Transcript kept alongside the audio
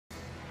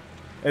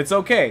It's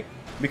okay.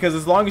 Because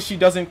as long as she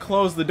doesn't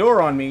close the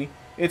door on me,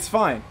 it's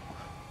fine.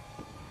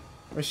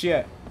 Where's she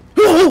at?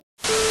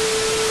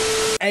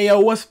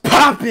 Ayo, what's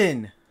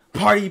poppin'?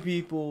 Party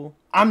people.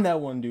 I'm that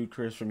one dude,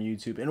 Chris from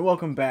YouTube, and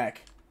welcome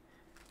back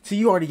to,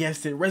 you already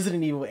guessed it,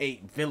 Resident Evil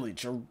 8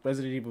 Village, or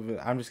Resident Evil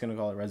Village. I'm just gonna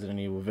call it Resident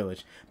Evil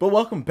Village. But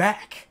welcome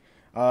back.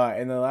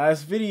 In the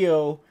last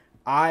video,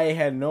 I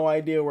had no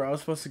idea where I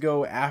was supposed to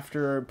go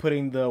after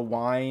putting the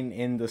wine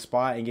in the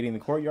spot and getting the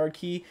courtyard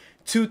key.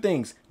 Two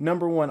things.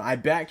 Number one, I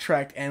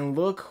backtracked, and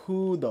look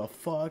who the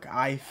fuck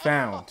I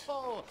found.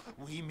 Oh,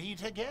 we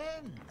meet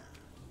again.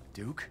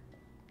 Duke,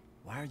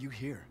 why are you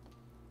here?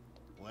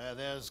 Where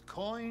there's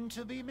coin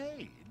to be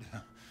made.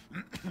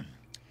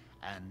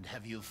 And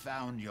have you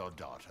found your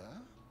daughter?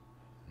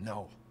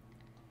 No.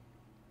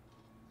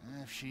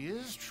 If she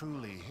is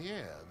truly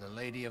here, the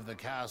lady of the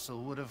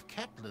castle would have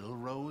kept little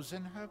Rose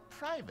in her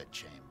private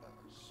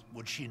chambers,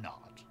 would she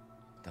not?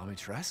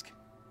 Dimitrescu?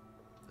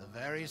 The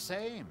very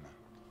same.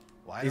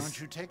 Why don't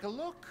you take a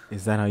look?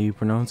 Is that how you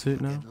pronounce it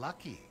now? Get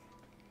lucky.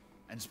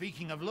 And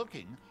speaking of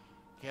looking,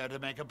 care to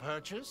make a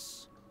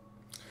purchase?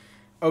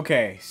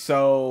 Okay,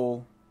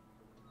 so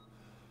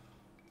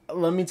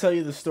let me tell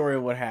you the story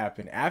of what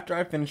happened. After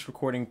I finished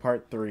recording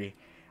part 3,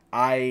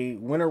 I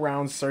went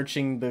around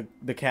searching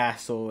the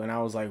castle, and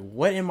I was like,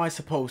 what am I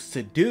supposed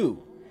to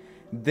do?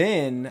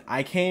 Then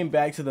I came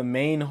back to the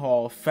main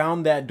hall,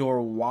 found that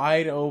door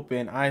wide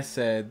open. I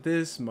said,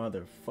 this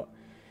motherfucker.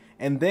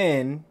 And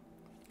then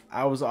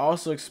I was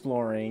also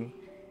exploring,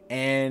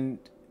 and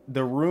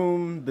the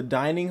room, the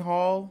dining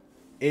hall,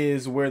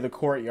 is where the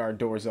courtyard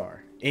doors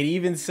are. It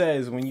even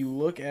says, when you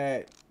look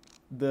at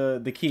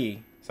the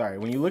key, sorry,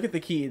 when you look at the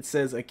key, it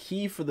says a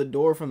key for the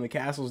door from the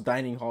castle's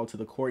dining hall to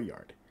the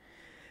courtyard.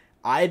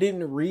 I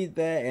didn't read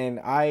that, and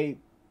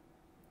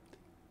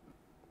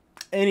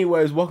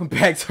anyways, welcome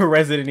back to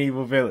Resident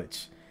Evil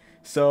Village.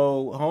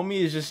 So, homie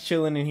is just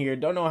chilling in here.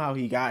 Don't know how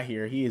he got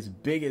here. He is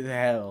big as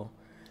hell.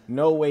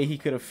 No way he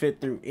could have fit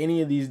through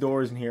any of these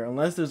doors in here,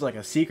 unless there's like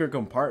a secret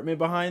compartment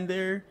behind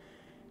there,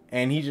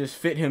 and he just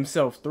fit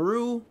himself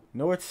through.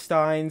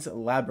 Northstein's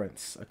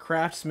Labyrinths, a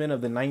craftsman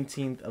of the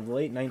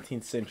late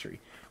 19th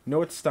century.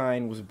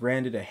 Northstein was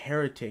branded a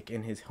heretic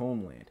in his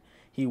homeland.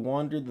 He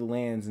wandered the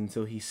lands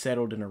until he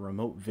settled in a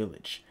remote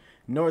village.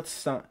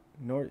 Northstein,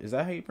 is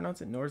that how you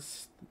pronounce it?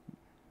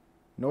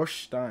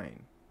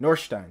 Northstein.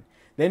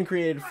 Then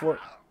created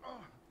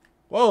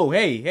Whoa,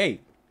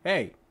 hey.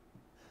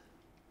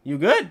 You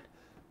good?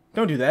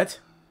 Don't do that.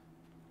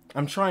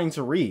 I'm trying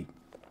to read.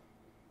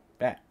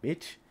 Bat,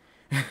 bitch.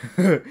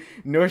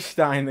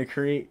 Northstein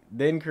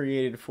then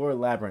created 4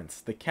 labyrinths: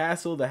 the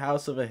castle, the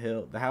house on a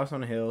hill,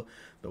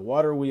 the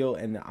water wheel,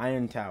 and the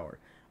iron tower.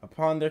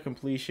 Upon their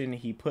completion,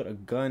 he put a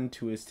gun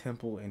to his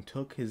temple and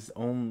took his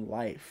own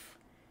life.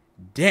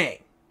 Dang.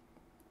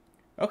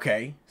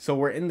 Okay, so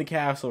we're in the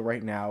castle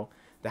right now.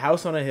 The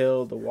house on a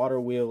hill, the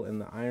water wheel,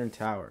 and the iron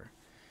tower.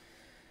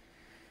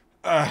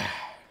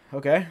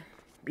 Okay.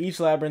 Each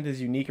labyrinth is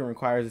unique and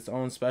requires its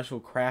own special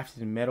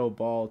crafted metal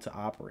ball to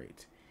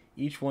operate.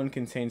 Each one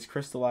contains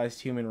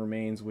crystallized human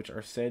remains, which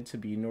are said to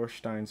be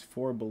Northstein's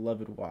 4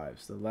 beloved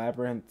wives. The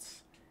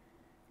labyrinths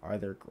are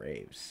their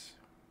graves.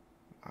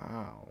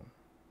 Wow.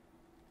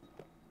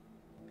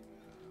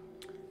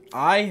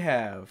 I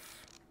have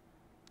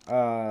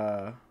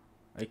a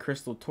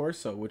crystal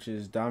torso, which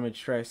is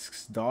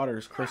Dimitrescu's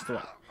daughter's crystal.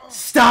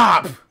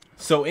 Stop!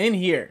 So in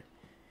here,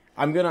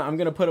 I'm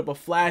gonna put up a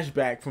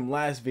flashback from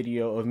last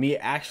video of me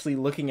actually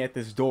looking at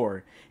this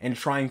door and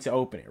trying to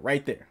open it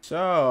right there.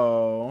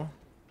 So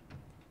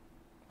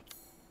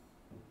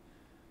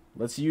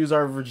let's use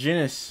our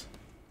Virginis.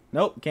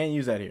 Nope, can't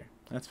use that here.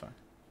 That's fine.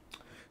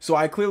 So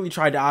I clearly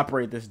tried to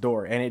operate this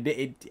door, and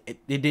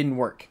it didn't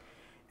work.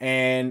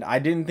 And I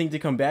didn't think to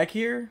come back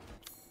here,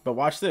 but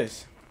watch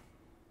this.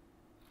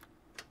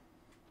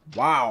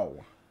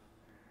 Wow.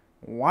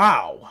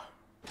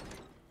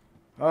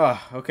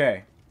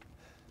 Okay.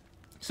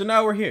 So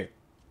now we're here.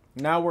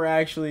 Now we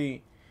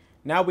actually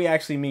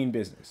mean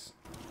business.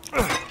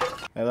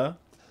 Hello?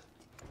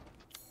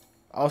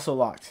 Also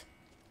locked.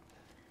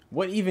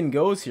 What even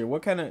goes here?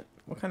 What kind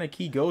of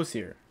key goes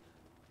here?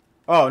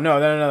 Oh, no,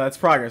 that's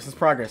progress. That's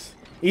progress.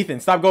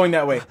 Ethan, stop going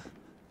that way.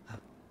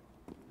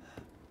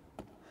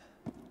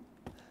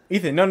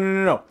 Ethan,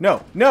 no.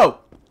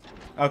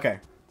 Okay.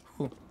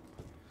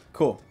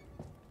 Cool.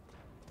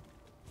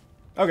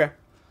 Okay.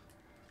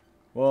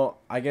 Well,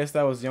 I guess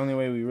that was the only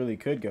way we really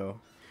could go.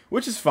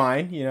 Which is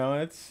fine, you know,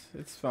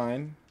 it's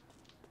fine.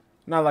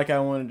 Not like I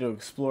wanted to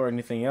explore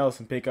anything else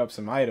and pick up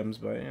some items,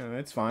 but, you know,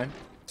 it's fine.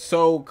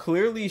 So,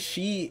 clearly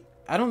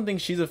I don't think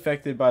she's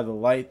affected by the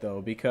light,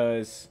 though,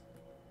 because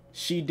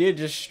she did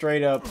just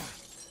straight up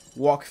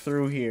walk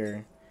through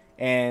here.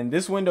 And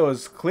this window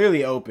is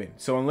clearly open.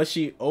 So unless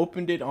she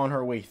opened it on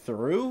her way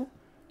through.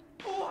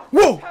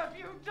 Whoa! What have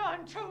you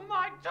done to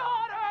my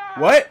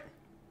daughter? What?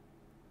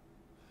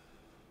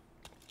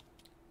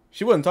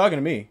 She wasn't talking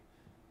to me.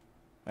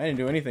 I didn't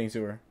do anything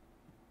to her.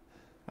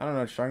 I don't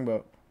know what you're talking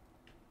about.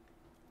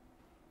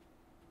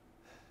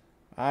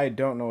 I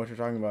don't know what you're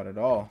talking about at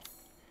all.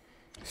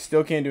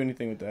 Still can't do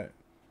anything with that.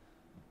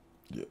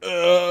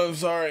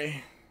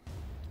 Sorry.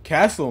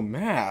 Castle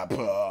map.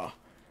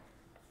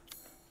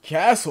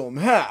 Castle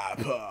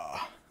map.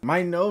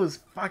 My nose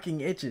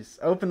fucking itches.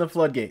 Open the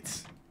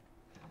floodgates.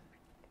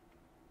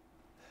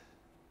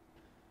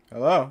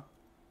 Hello?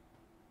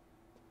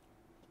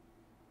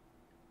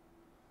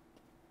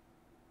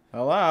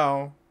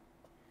 Hello?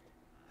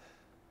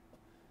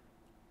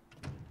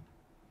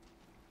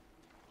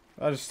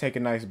 I'll just take a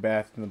nice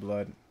bath in the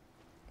blood.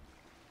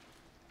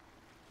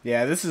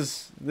 Yeah, this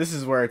is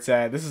where it's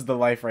at. This is the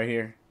life right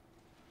here.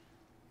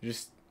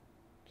 Just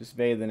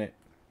bathe in it.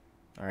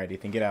 Alright,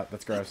 Ethan, get out.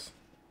 That's gross.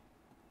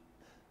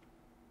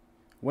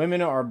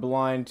 Women are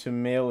blind to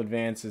male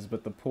advances,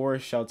 but the poor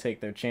shall take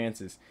their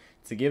chances,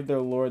 to give their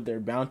lord their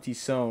bounty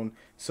sown,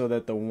 so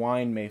that the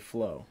wine may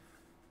flow.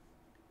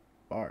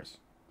 Bars.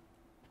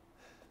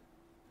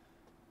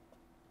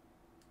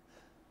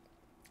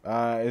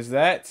 Is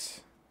that...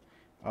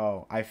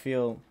 Oh, I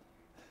feel...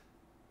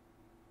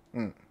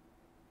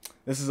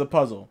 This is a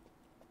puzzle.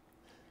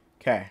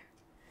 Okay.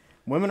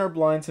 Women are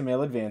blind to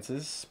male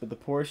advances, but the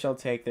poor shall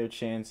take their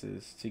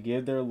chances, to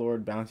give their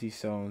lord bounty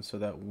sown, so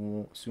that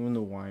soon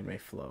the wine may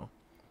flow.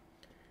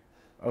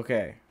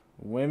 Okay.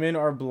 Women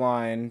are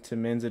blind to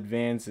men's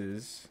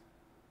advances.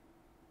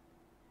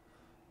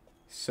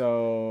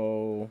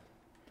 So...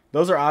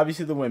 Those are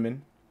obviously the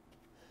women.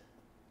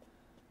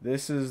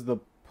 This is the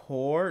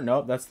poor.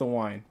 Nope, that's the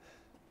wine.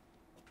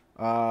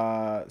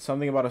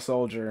 Something about a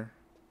soldier.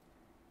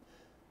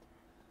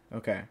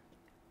 Okay.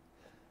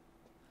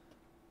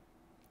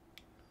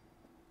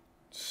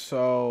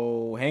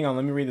 So, hang on,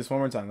 let me read this one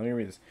more time. Let me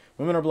read this.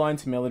 Women are blind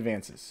to male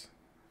advances,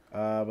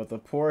 but the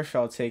poor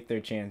shall take their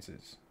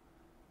chances.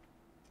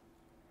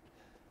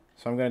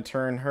 So I'm going to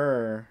turn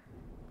her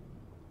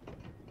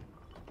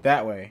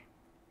that way.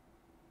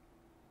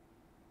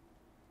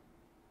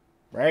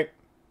 Right?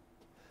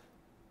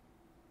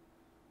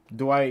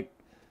 Do I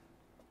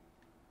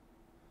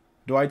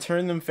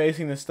turn them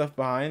facing the stuff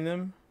behind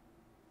them?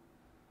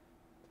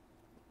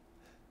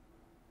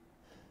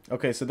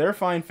 Okay, so they're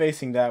fine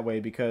facing that way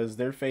because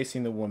they're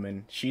facing the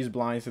woman. She's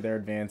blind to their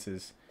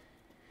advances.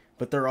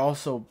 But they're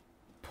also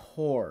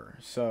poor,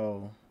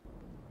 so...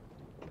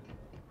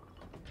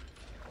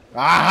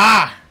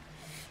 Aha!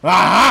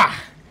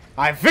 Aha!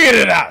 I figured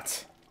it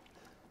out!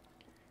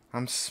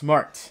 I'm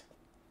smart.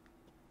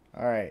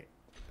 Alright.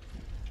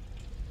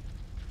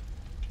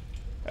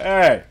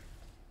 Alright.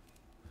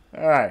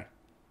 Alright.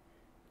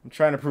 I'm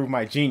trying to prove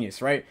my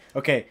genius, right?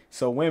 Okay,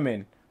 so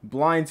women,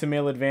 blind to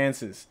male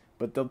advances,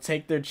 but they'll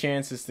take their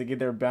chances to get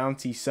their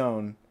bounty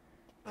sown.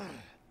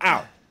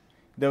 Ow!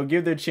 They'll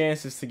give their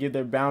chances to give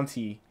their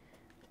bounty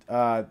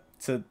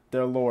to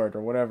their lord,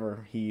 or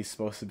whatever he's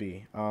supposed to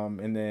be.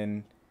 And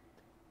then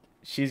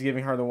she's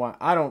giving her the wine.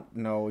 I don't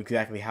know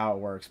exactly how it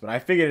works, but I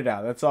figured it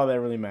out. That's all that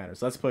really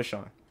matters. Let's push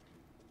on.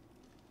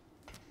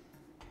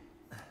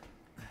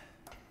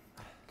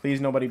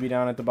 Please nobody be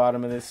down at the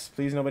bottom of this.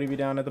 Please nobody be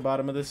down at the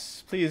bottom of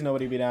this. Please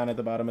nobody be down at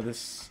the bottom of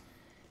this.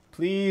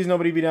 Please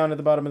nobody be down at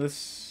the bottom of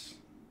this.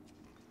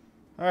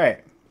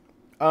 Alright.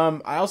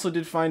 I also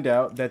did find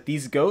out that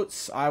these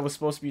goats I was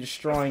supposed to be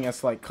destroying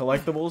as like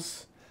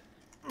collectibles.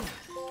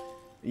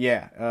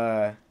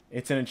 Yeah,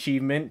 it's an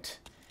achievement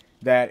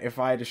that if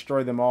I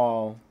destroy them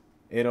all,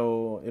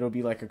 it'll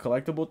be like a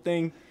collectible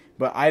thing.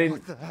 But I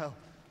didn't... What the hell?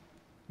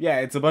 Yeah,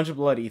 it's a bunch of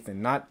blood,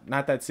 Ethan. Not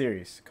that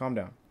serious. Calm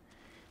down.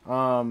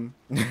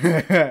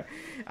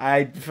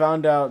 I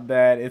found out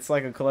that it's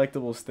like a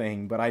collectibles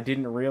thing, but I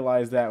didn't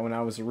realize that when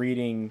I was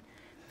reading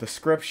the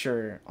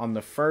scripture on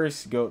the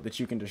first goat that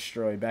you can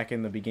destroy back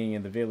in the beginning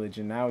of the village,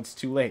 and now it's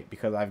too late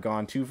because I've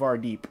gone too far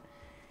deep,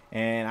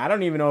 and I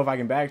don't even know if I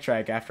can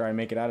backtrack after I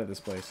make it out of this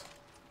place.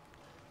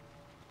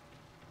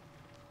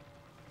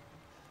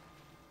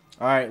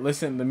 Alright,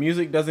 listen, the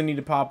music doesn't need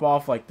to pop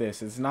off like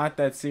this. It's not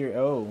that serious.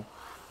 Oh.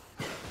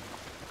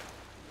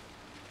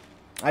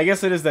 I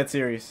guess it is that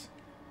serious.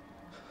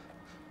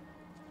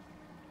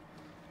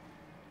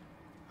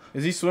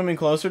 Is he swimming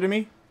closer to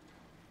me?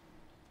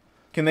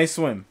 Can they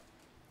swim?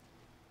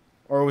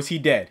 Or was he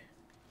dead?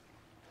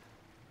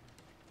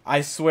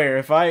 I swear,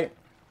 if I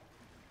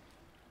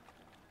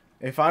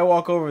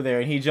walk over there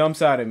and he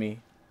jumps out at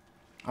me,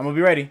 I'm gonna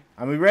be ready.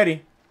 I'm gonna be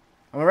ready.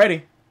 I'm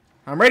ready.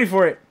 I'm ready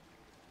for it.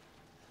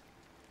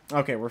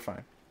 Okay, we're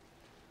fine.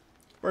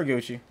 We're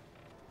Gucci.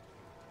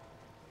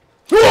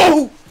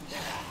 Whoa!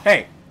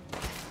 Hey.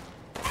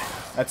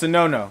 That's a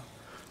no-no.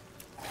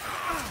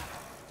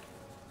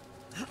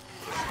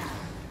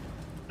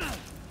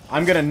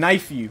 I'm gonna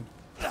knife you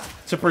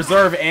to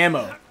preserve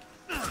ammo.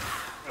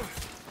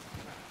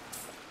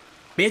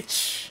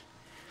 Bitch.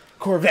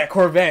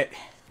 Corvette.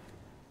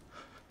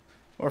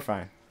 We're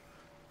fine.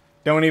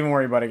 Don't even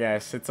worry about it,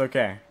 guys. It's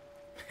okay.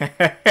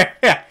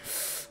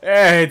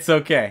 It's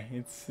okay.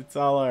 It's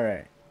all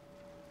alright.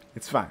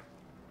 It's fine.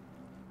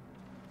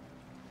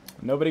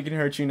 Nobody can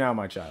hurt you now,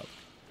 my child.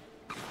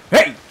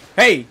 Hey!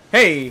 Hey!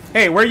 Hey!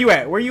 Hey! Where you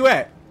at? Where you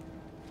at?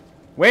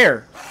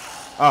 Where?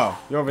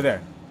 Oh, you're over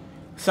there.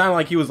 Sounded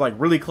like he was like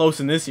really close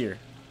in this ear.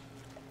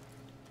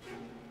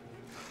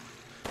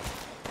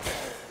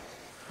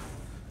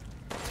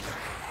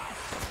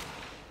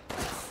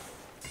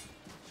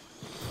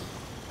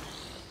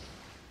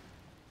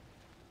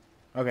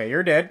 Okay,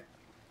 you're dead.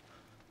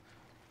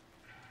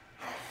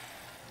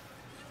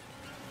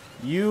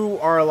 You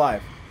are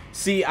alive.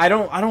 See, I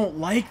don't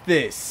like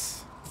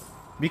this.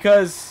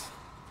 Because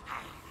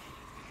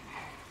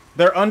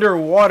they're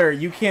underwater.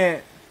 You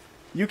can't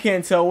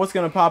tell what's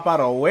gonna pop out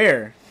of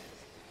where.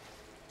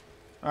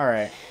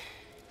 Alright.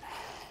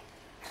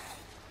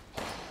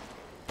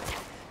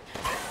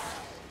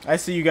 I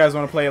see you guys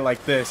want to play it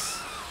like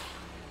this.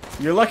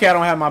 You're lucky I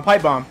don't have my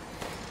pipe bomb.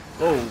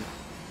 Whoa.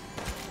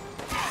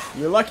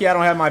 You're lucky I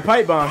don't have my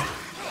pipe bomb.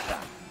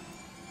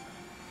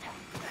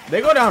 They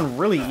go down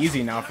really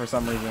easy now for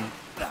some reason.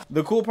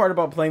 The cool part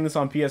about playing this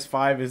on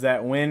PS5 is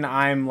that when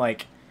I'm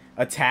like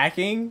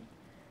attacking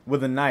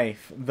with a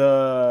knife,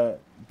 the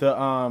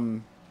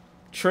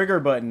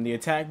trigger button, the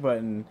attack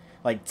button,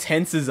 like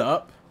tenses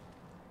up.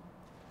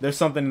 There's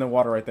something in the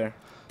water right there.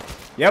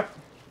 Yep.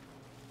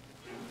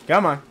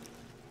 Come on.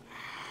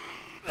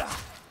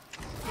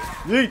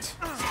 Yeet.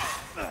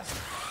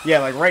 Yeah,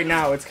 like right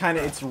now,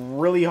 it's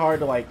really hard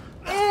to like,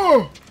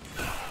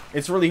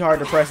 it's really hard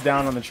to press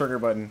down on the trigger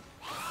button.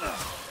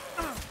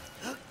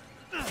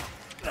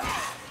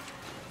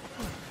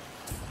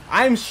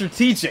 I'm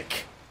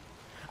strategic.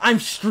 I'm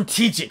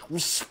strategic,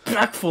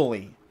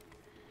 respectfully.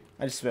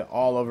 I just spit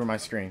all over my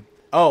screen.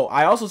 Oh,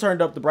 I also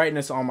turned up the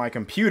brightness on my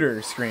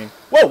computer screen.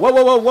 Whoa, whoa,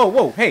 whoa, whoa, whoa,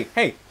 whoa. Hey,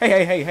 hey, hey,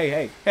 hey, hey, hey,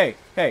 hey, hey,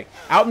 hey.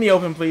 Out in the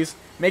open, please.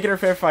 Make it a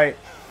fair fight.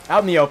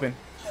 Out in the open.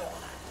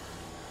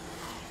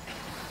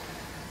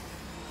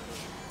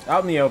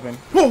 Out in the open.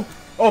 Whoa!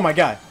 Oh my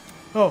god.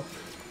 Oh.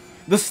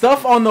 The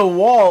stuff on the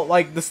wall,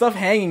 like the stuff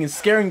hanging is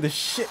scaring the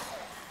shit.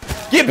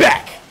 Get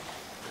back!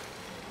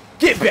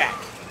 Get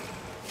back!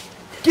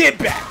 Get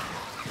back!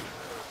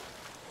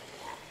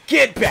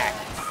 Get back!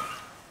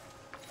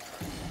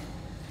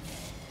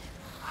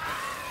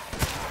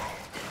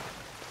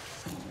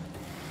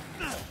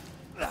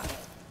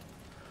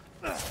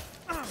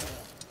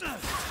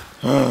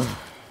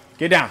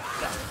 Get down.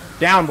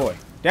 Down, boy.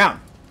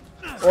 Down.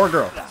 Or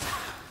girl.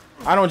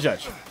 I don't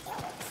judge.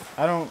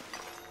 I don't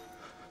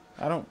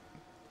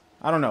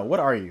know. What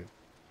are you?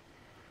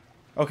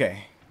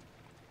 Okay.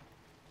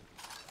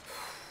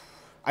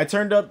 I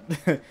turned up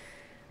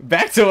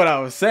back to what I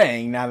was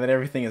saying now that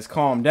everything has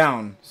calmed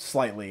down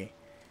slightly.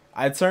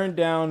 I turned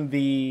down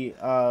the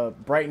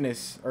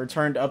brightness, or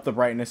turned up the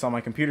brightness on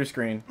my computer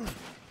screen,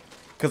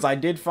 because I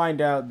did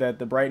find out that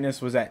the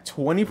brightness was at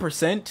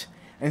 20%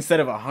 instead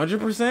of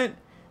 100%,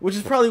 which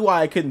is probably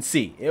why I couldn't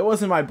see. It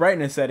wasn't my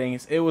brightness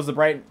settings, it was the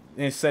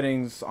brightness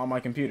settings on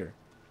my computer.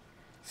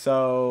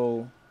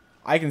 So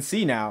I can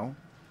see now.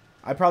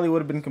 I probably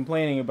would have been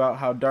complaining about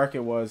how dark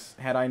it was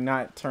had I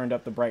not turned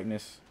up the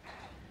brightness.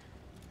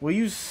 Will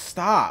you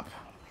stop?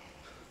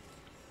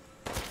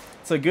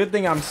 It's a good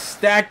thing I'm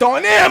stacked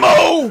on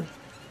ammo!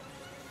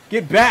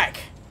 Get back!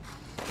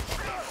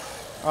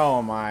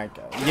 Oh my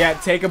god. Yeah,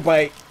 take a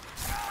bite.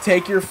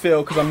 Take your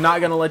fill, because I'm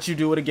not going to let you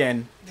do it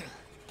again.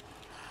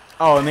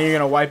 Oh, and then you're going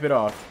to wipe it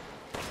off.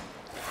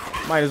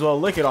 Might as well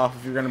lick it off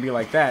if you're going to be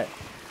like that.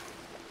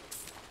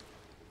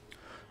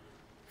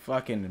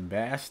 Fucking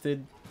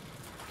bastard.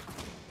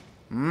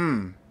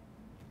 Mmm.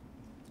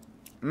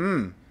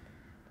 Mmm.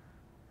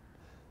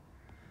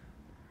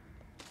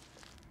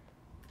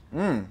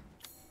 Mmm.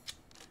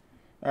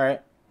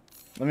 Alright.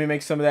 Let me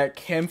make some of that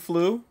chem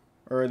flu.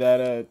 Or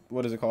that,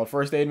 what is it called?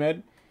 First aid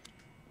med.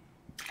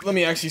 Let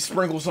me actually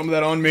sprinkle some of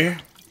that on me.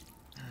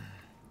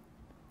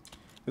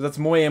 Because that's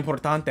muy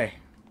importante.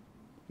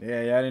 Yeah,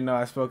 I didn't know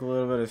I spoke a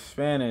little bit of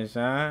Spanish, huh?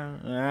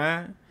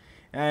 I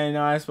didn't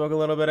know I spoke a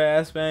little bit of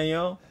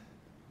Espanol.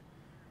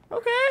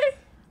 Okay.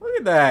 Look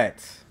at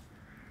that.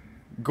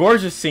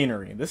 Gorgeous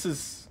scenery. This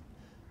is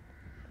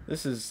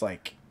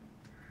like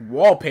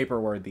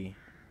wallpaper worthy.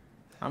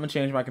 I'm gonna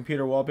change my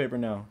computer wallpaper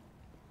now.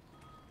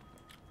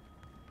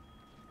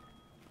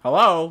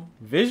 Hello?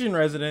 Vision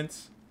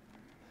residents.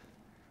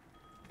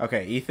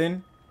 Okay,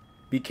 Ethan.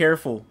 Be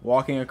careful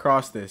walking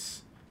across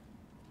this.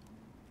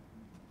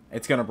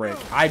 It's gonna break.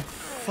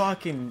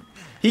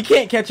 He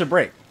can't catch a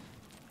break.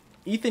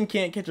 Ethan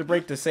can't catch a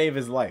break to save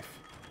his life.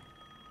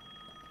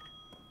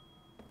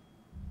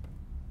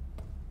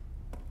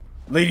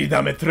 Lady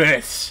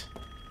Dimitrescu.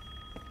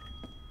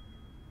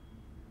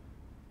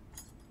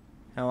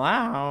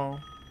 Hello?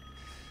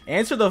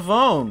 Answer the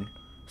phone.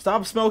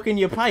 Stop smoking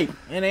your pipe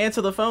and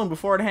answer the phone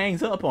before it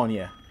hangs up on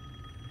you.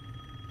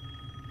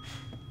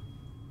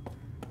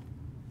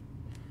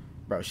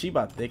 Bro, she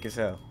about thick as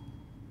hell.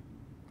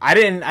 I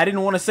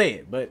didn't want to say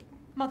it, but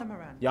Mother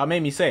Miranda, y'all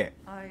made me say it.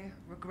 I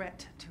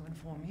regret to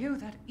inform you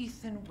that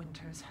Ethan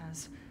Winters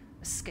has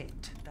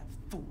escaped that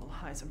fool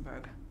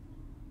Heisenberg.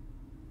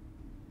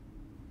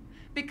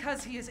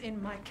 Because he is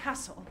in my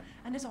castle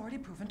and has already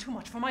proven too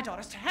much for my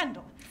daughters to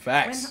handle.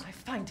 Facts. When I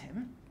find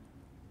him...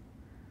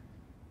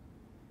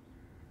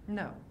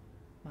 No,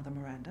 Mother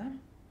Miranda.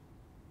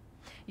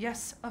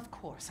 Yes, of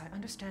course, I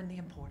understand the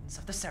importance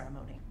of the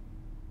ceremony.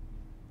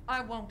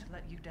 I won't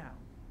let you down.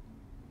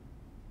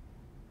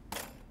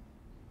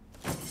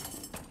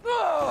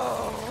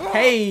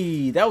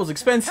 Hey, that was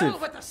expensive. Hell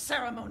with the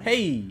ceremony.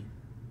 Hey.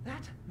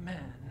 That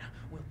man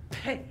will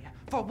pay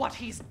for what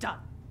he's done.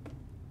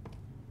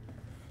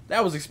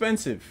 That was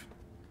expensive.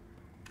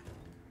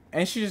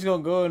 And she's just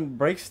gonna go and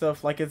break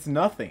stuff like it's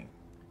nothing.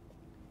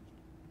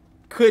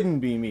 Couldn't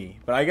be me.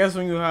 But I guess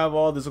when you have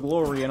all this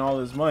glory and all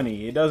this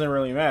money, it doesn't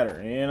really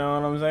matter. You know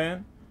what I'm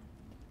saying?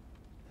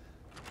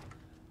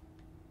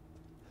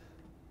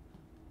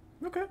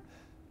 Okay.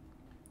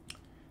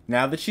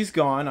 Now that she's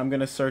gone, I'm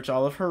gonna search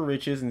all of her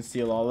riches and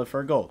steal all of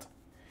her gold.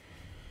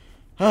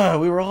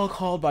 We were all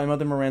called by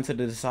Mother Miranda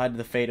to decide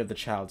the fate of the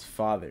child's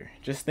father.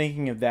 Just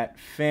thinking of that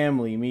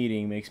family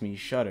meeting makes me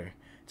shudder.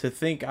 To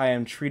think I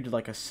am treated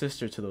like a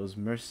sister to those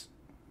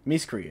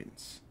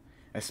miscreants.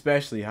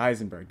 Especially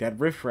Heisenberg. That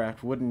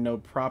riffraff wouldn't know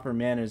proper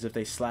manners if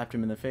they slapped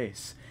him in the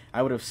face.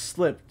 I would have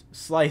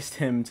sliced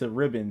him to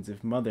ribbons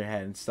if Mother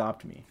hadn't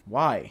stopped me.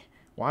 Why?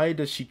 Why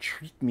does she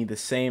treat me the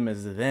same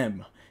as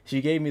them?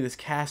 She gave me this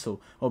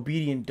castle,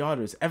 obedient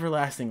daughters,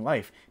 everlasting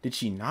life. Did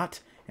she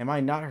not? Am I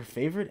not her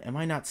favorite? Am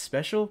I not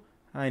special?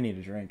 I need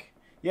a drink.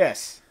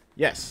 Yes.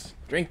 Yes.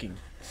 Drinking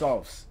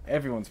solves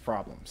everyone's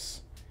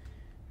problems.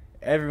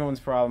 Everyone's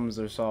problems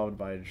are solved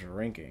by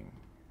drinking.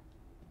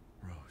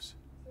 Rose,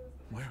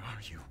 where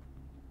are you?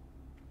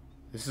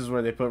 This is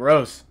where they put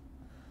Rose.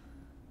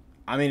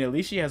 I mean, at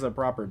least she has a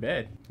proper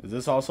bed. Is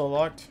this also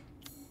locked?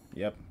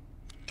 Yep.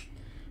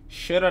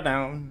 Shut her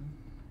down.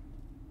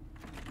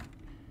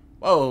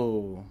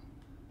 Whoa.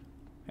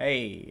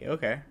 Hey,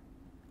 okay.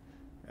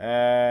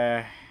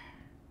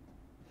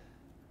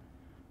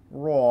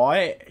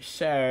 Right,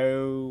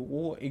 so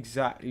what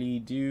exactly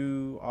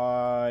do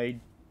I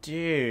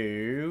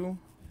do?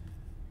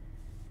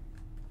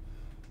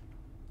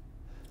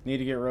 Need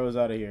to get Rose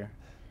out of here.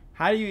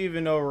 How do you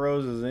even know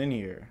Rose is in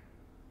here?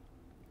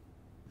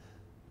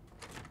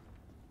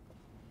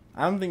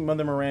 I don't think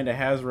Mother Miranda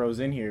has Rose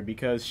in here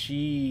because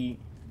she...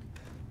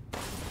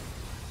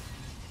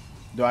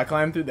 Do I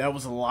climb through? That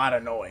was a lot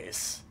of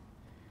noise.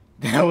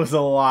 That was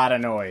a lot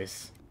of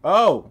noise.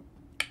 Oh!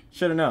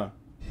 Should have known.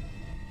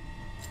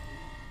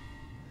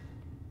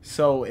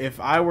 So, if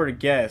I were to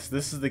guess,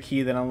 this is the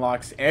key that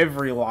unlocks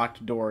every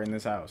locked door in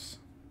this house.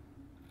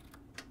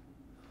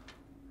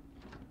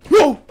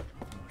 Whoa!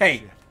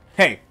 Hey!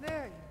 Hey!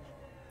 There you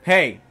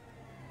Hey!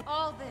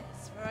 All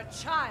this for a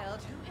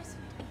child who isn't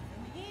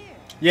even here.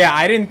 Yeah,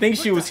 I didn't think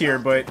she was here,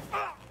 but...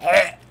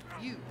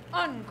 You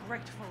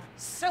ungrateful,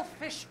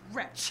 selfish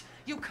wretch.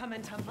 You come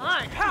into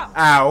my house.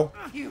 Ow.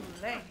 You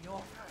lay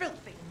your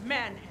filthy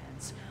man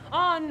hands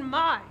on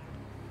my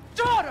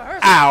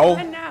daughters. Ow.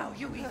 And now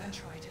you even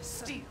try to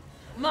steal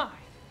my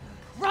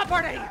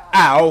property.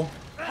 Ow.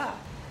 How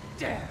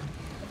dare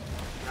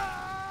you.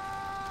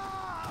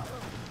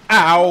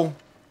 Ow.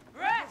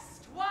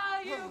 Rest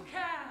while you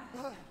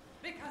can,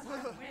 because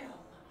I will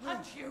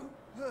hunt you,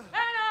 and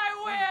I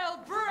will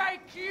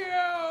break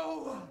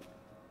you.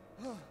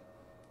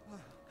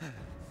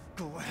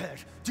 Go ahead,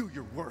 do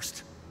your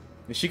worst.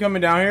 Is she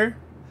coming down here?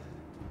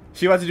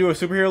 She about to do a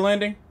superhero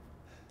landing?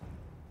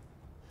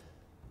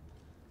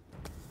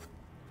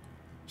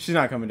 She's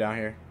not coming down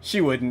here.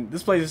 She wouldn't.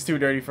 This place is too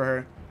dirty for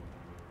her.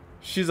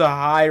 She's a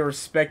high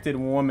respected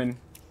woman.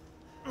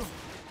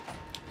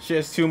 She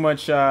has too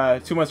much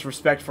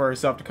respect for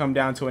herself to come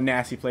down to a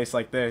nasty place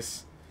like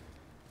this.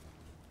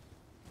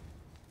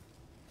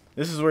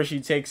 This is where she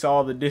takes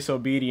all the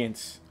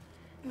disobedience.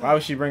 Why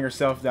would she bring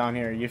herself down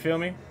here? You feel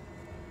me?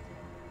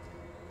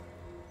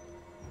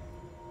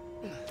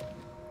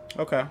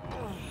 Okay.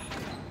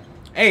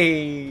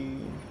 Hey.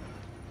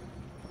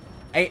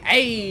 Hey,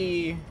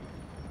 hey.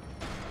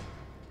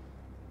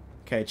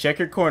 Okay, check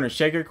your corners.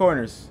 Check your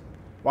corners.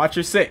 Watch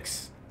your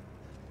six.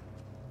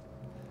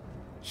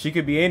 She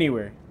could be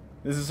anywhere.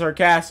 This is her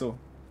castle.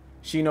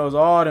 She knows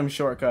all them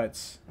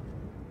shortcuts.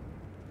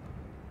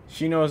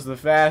 She knows the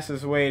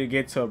fastest way to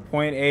get to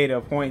point A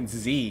to point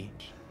Z.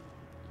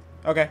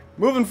 Okay,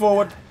 moving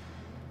forward.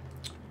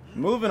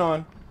 Moving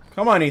on.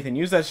 Come on, Ethan.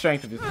 Use that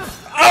strength of yours.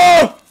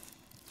 Oh!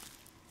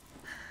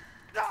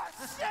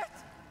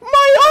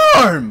 My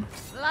arm!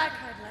 Like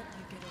I'd let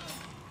you get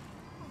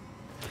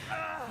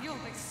away. You'll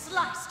be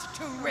sliced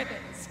to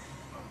ribbons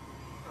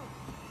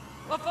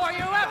before you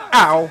ever.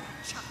 Ow.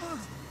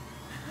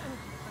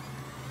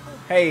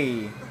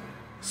 Hey.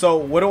 So,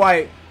 what do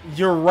I...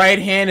 Your right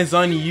hand is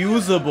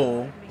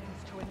unusable.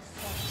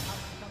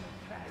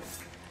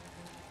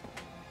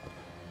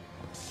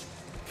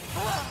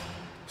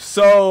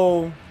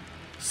 So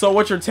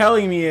what you're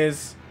telling me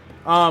is...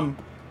 I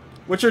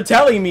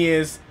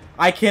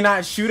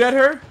cannot shoot at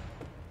her?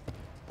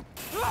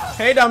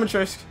 Hey,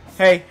 dimitrescu.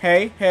 Hey,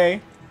 hey,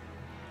 hey.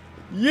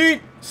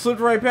 Yeet!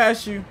 Slipped right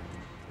past you.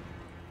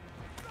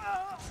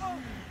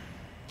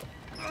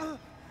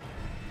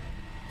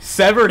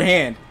 Severed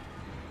hand.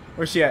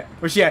 Where's she at?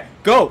 Where's she at?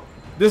 Go!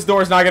 This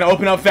door is not gonna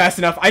open up fast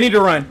enough. I need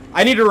to run.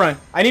 I need to run.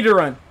 I need to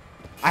run.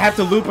 I have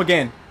to loop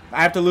again.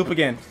 I have to loop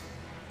again.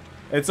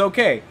 It's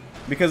okay.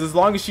 Because as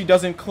long as she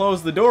doesn't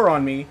close the door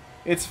on me,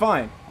 it's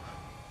fine.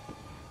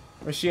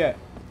 Where's she at?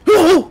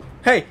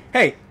 Hey,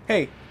 hey,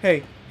 hey,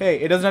 hey, hey.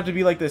 It doesn't have to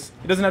be like this.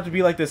 It doesn't have to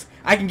be like this.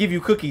 I can give you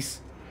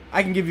cookies.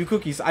 I can give you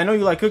cookies. I know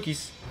you like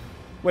cookies.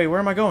 Wait, where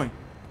am I going?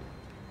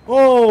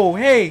 Oh,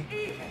 hey.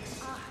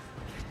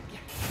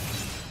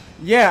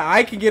 Yeah,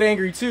 I can get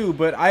angry too,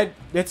 but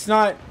it's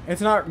not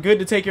good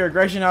to take your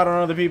aggression out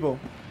on other people.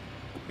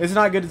 It's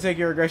not good to take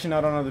your aggression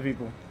out on other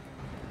people.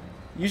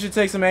 You should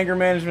take some anger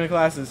management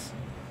classes.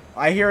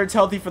 I hear it's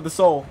healthy for the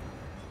soul.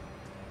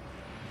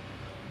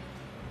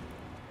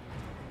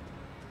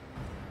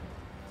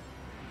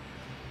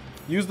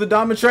 Use the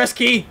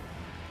dimitrescu.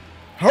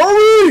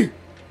 Hurry!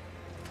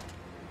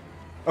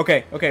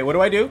 Okay, okay, what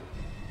do I do?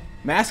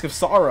 Mask of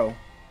Sorrow.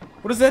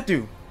 What does that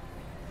do?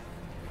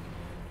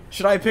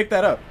 Should I pick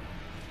that up?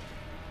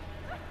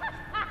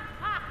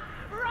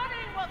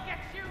 Running will get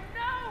you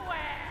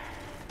nowhere.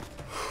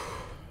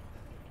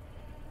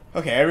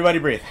 Okay, everybody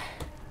breathe.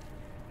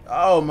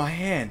 Oh, my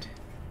hand.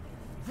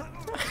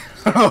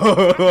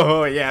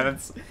 Oh, yeah,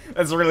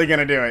 that's really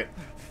gonna do it.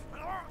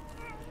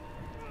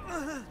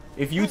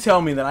 If you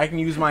tell me that I can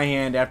use my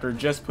hand after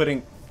just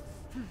putting...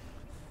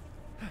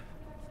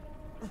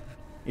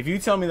 If you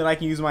tell me that I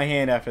can use my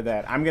hand after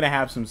that, I'm gonna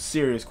have some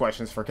serious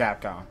questions for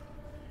Capcom.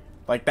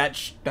 Like,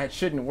 that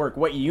shouldn't work.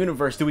 What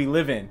universe do we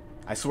live in?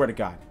 I swear to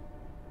God.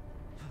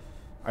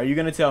 Are you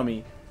gonna tell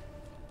me?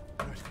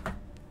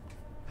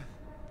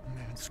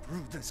 Man,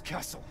 screw this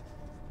castle.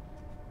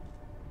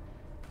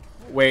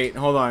 Wait,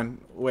 hold on.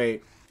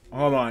 Wait,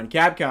 hold on.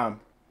 Capcom.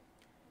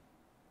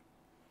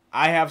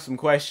 I have some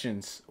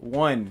questions.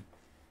 One.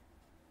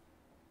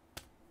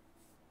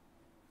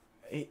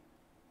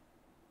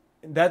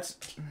 That's...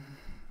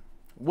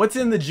 What's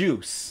in the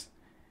juice?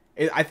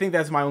 I think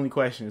that's my only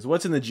question, is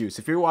what's in the juice?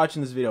 If you're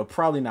watching this video,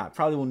 probably not.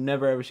 Probably will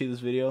never ever see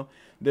this video.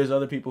 There's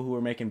other people who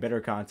are making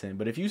better content.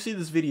 But if you see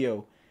this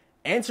video,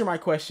 answer my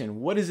question.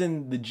 What is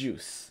in the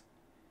juice?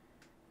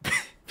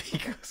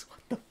 Because what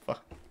the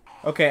fuck?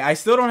 Okay, I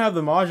still don't have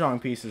the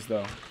mahjong pieces,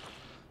 though.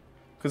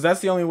 Because that's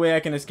the only way I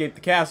can escape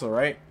the castle,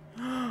 right?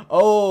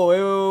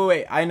 Oh,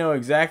 wait. I know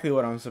exactly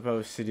what I'm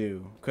supposed to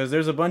do. Because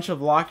there's a bunch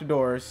of locked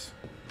doors.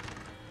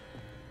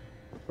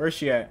 Where's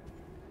she at?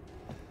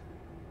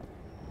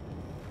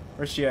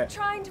 Where's she at?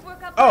 Trying to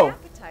work up my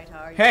appetite,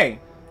 are you? Hey.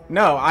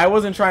 No, I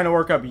wasn't trying to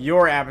work up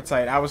your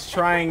appetite. I was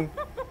trying...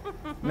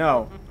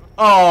 No.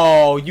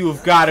 Oh,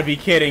 you've got to be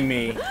kidding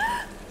me.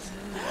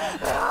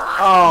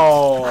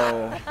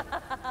 Oh.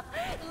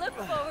 Look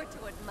forward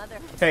to it, Mother.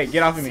 Hey,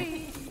 get off of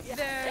me.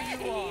 There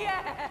you are.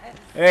 Yes.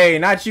 Hey,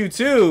 not you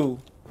too.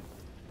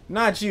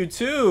 Not you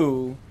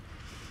too.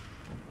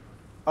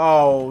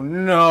 Oh,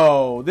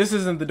 no. This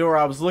isn't the door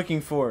I was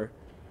looking for.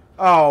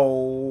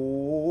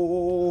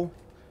 Oh.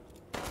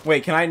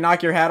 Wait, can I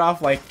knock your hat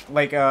off like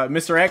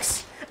Mr.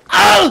 X?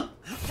 Oh!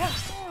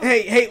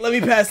 Hey, let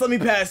me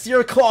pass.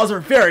 Your claws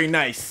are very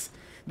nice.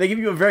 They give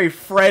you a very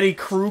Freddy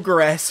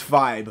Krueger-esque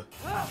vibe.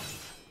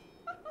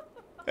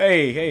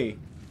 Hey.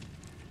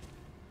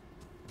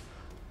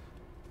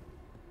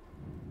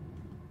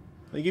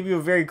 They give you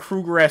a very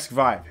Krueger-esque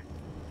vibe.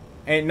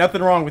 Ain't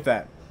nothing wrong with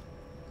that.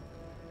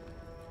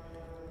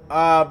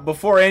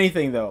 Before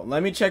anything though,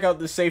 let me check out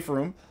the safe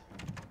room.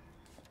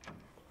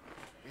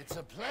 It's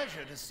a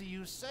pleasure to see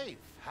you safe.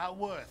 How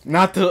worth?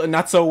 Not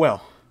so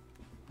well.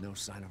 No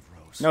sign of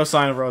Rose. No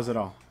sign of Rose at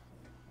all.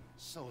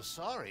 So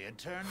sorry it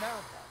turned out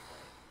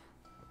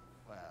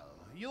that way. Well,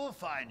 you'll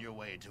find your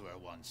way to her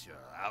once you're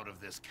out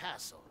of this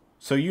castle.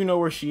 So you know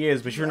where she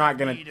is, but you're not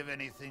gonna... Need of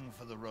anything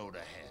for the road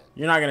ahead.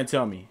 You're not gonna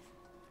tell me.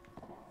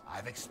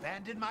 I've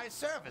expanded my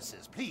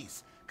services.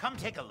 Please, come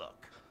take a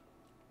look.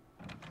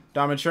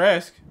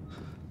 Dimitrescu.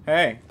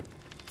 Hey.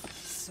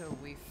 So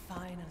we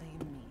finally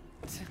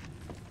meet.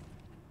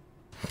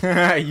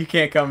 You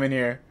can't come in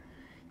here.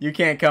 You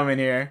can't come in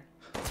here.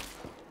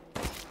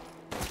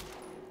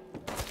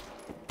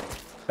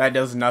 That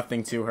does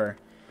nothing to her.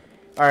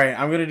 Alright,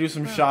 I'm gonna do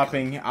some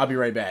shopping. I'll be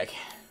right back.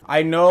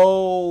 I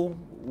know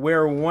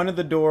where one of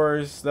the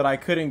doors that I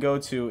couldn't go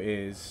to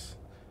is.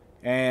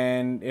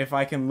 And if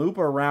I can loop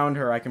around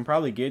her, I can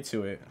probably get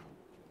to it.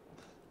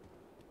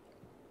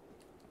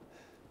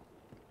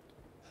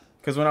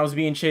 Because when I was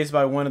being chased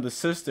by one of the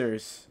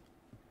sisters...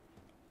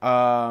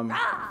 you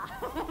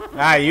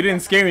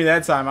didn't scare me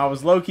that time. I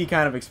was low-key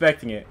kind of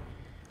expecting it.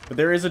 But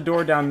there is a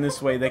door down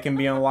this way that can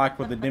be unlocked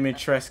with the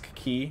dimitrescu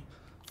key.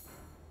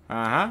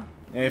 And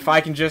if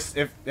I can just...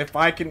 If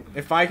I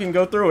can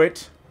go through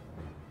it...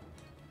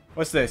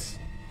 What's this?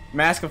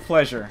 Mask of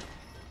Pleasure.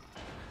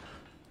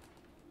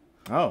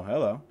 Oh,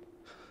 hello.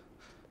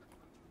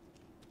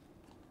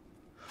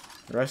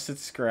 Rusted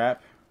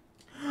scrap.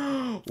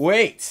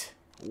 Wait!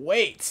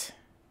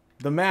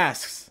 The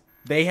masks.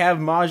 They have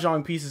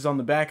mahjong pieces on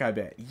the back, I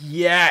bet.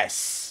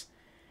 Yes!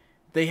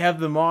 They have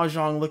the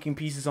mahjong looking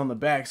pieces on the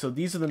back. So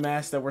these are the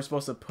masks that we're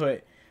supposed to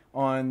put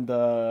on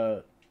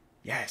the...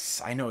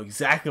 Yes, I know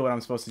exactly what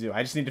I'm supposed to do.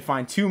 I just need to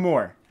find 2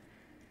 more.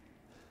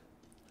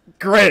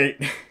 Great!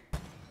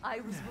 I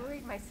was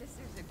worried my sisters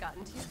had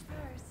gotten to you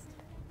first.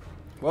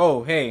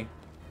 Whoa, hey.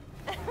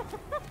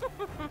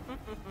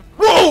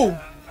 Whoa!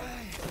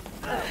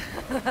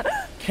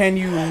 Can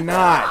you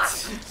not?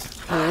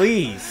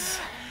 Please.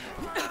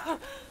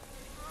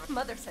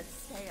 Mother said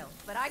stale,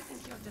 but I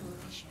think you're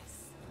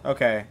delicious.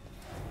 Okay.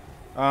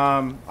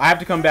 I have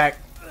to come back.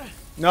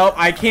 Nope,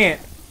 I can't.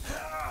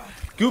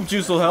 Goop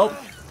juice will help.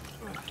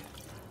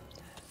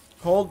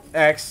 Hold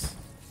X,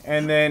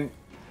 and then...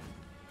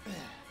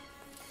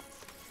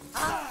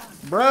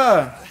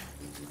 Bruh!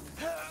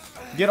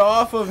 Get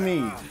off of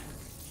me!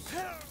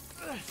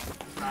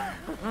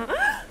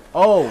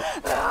 Oh!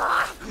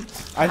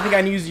 I think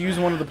I need to use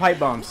one of the pipe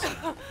bombs.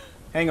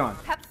 Hang on.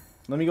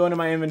 Let me go into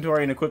my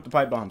inventory and equip the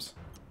pipe bombs.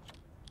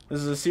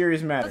 This is a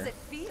serious matter. Does it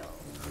feel?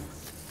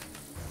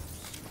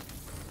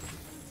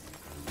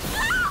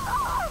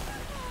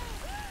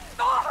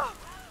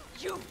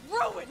 You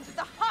ruined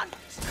the hunt!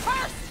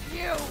 Curse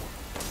you!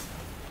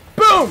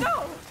 Boom!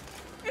 No!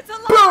 It's a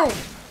Boom! lie!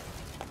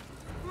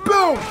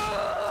 Boom!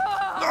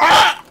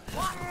 Ah!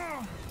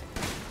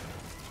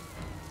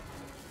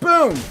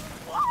 Boom!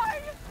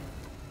 Why?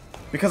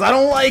 Because I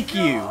don't like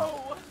you.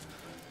 No!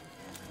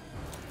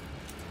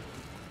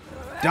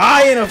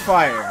 Die in a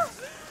fire.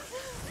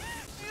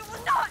 You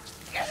will not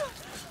get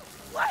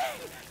away!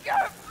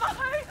 You're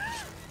my...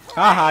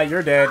 Haha,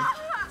 you're dead.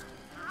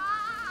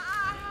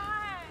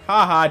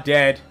 Haha,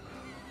 dead.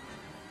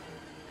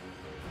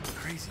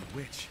 Crazy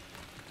witch.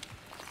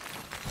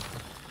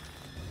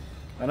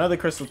 Another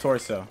crystal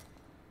torso.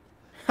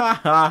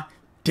 Haha,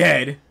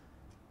 dead.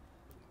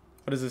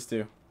 What does this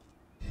do?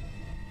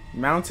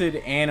 Mounted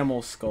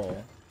animal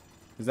skull.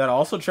 Is that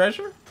also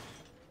treasure? Is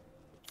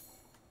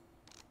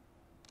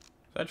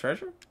that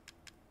treasure?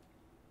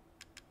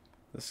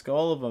 The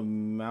skull of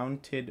an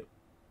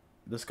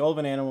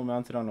animal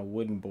mounted on a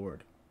wooden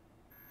board.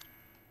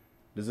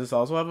 Does this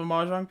also have a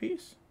mahjong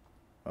piece?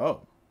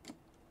 Oh.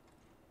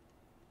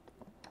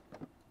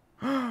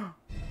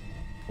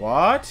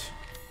 What?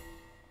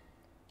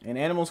 An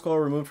animal skull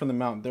removed from the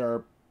mount.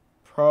 There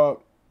are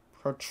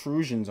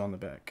protrusions on the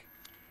back.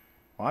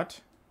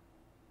 What?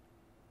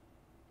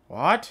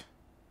 What?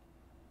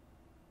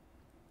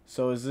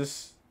 So is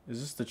this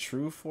the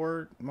true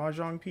 4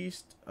 mahjong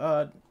piece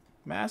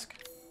mask?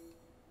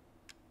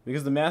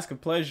 Because the Mask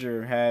of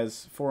Pleasure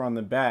has 4 on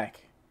the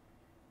back.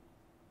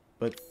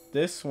 But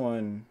this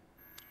one,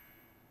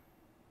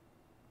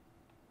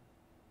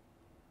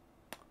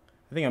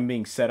 I think I'm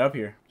being set up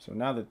here. So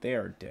now that they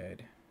are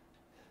dead,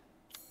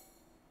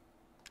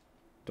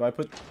 do I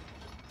put...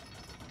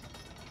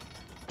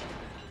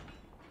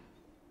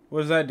 What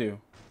does that do?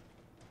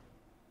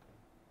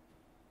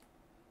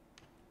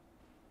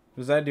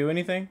 Does that do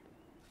anything?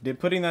 Did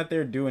putting that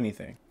there do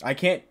anything? I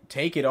can't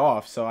take it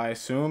off, so I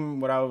assume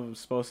what I was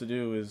supposed to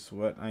do is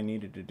what I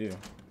needed to do.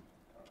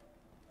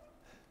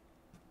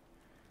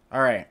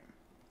 Alright.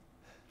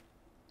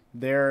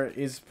 There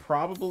is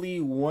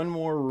probably one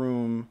more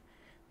room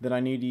that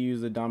I need to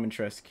use the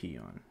dimitrescu key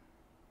on.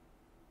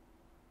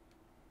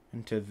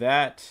 And to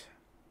that,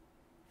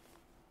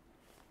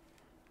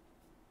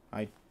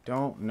 I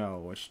don't know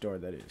which door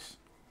that is.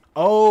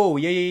 Oh,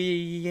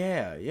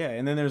 yeah.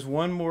 And then there's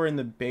one more in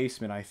the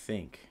basement, I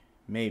think.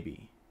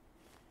 Maybe.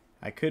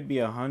 I could be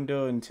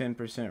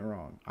 110%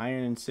 wrong.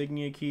 Iron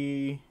insignia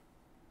key.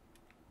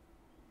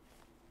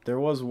 There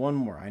was one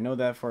more. I know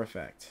that for a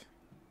fact.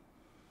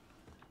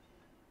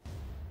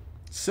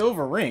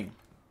 Silver ring.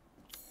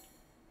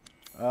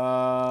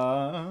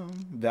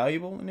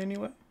 Valuable in any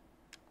way?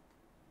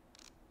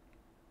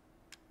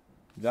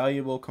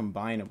 Valuable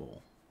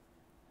combinable.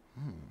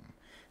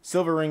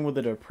 Silver ring with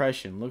a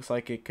depression. Looks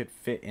like it could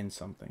fit in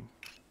something.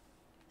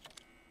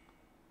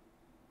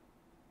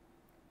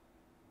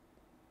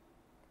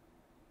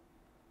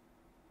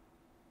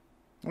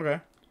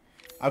 Okay.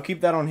 I'll keep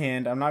that on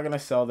hand. I'm not going to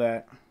sell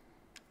that.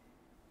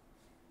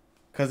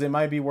 Because it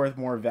might be worth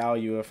more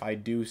value if I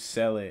do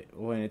sell it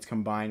when it's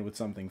combined with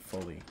something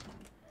fully.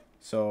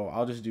 So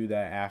I'll just do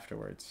that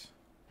afterwards.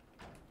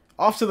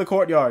 Off to the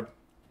courtyard.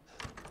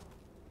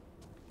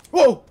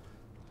 Whoa!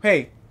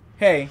 Hey.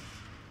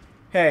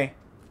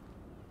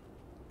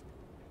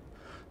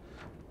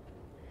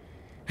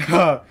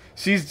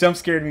 She's jump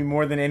scared me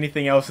more than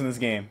anything else in this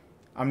game.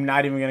 I'm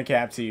not even going to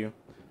cap to you.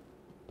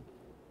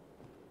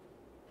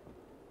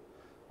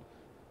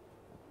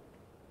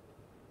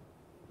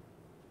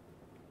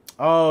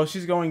 Oh,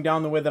 she's going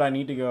down the way that I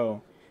need to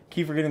go.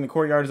 Keep forgetting the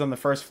courtyard is on the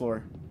first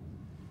floor.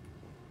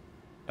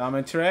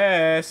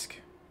 Dimitrescu.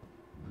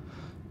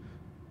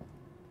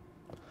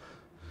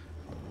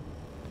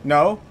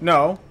 No.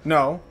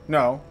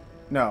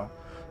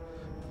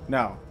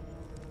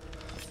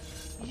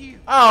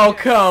 Oh,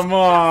 come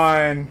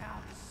on.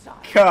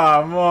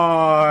 Come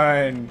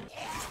on.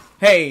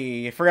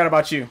 Hey, forgot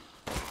about you.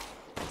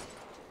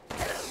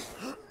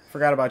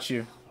 Forgot about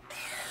you.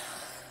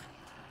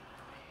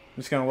 I'm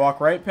just gonna walk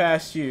right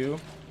past you.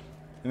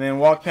 And then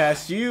walk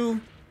past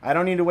you. I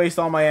don't need to waste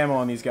all my ammo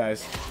on these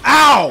guys.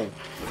 Ow!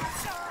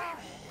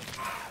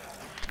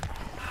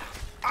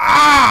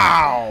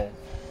 Ow!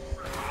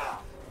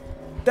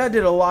 That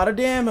did a lot of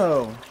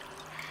damo.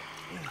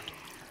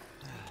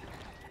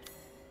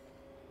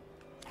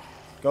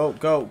 Go.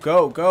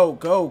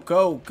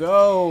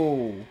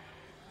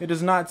 It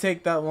does not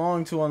take that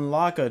long to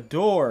unlock a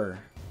door.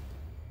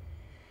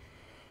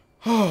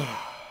 The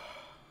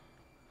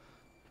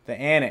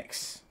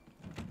annex.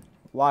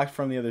 Locked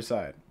from the other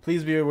side.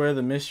 Please be aware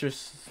the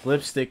mistress'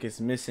 lipstick is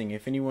missing.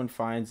 If anyone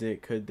finds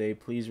it, could they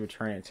please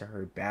return it to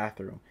her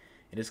bathroom?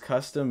 It is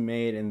custom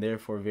made and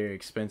therefore very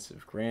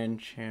expensive.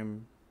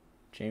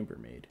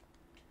 Chambermaid.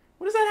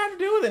 What does that have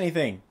to do with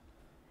anything?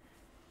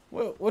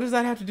 What does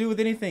that have to do with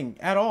anything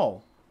at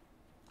all?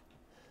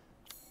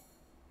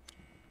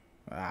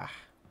 Ah.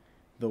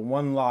 The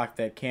one lock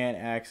that can't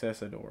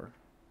access a door.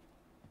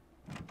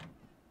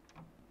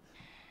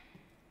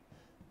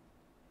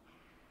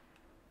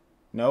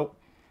 Nope.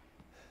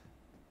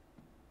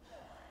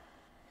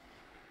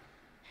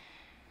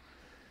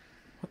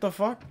 What the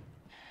fuck?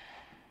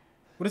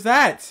 What is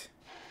that?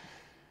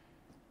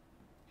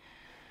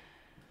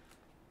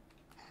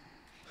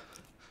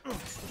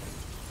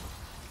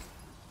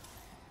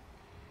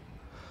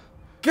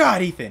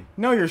 God, Ethan,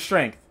 know your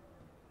strength.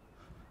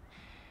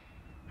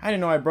 I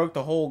didn't know I broke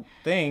the whole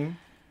thing.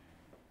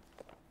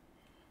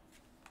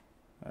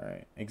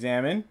 Alright,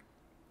 examine.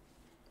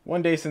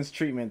 1 day since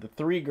treatment, the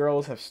 3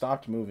 girls have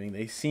stopped moving.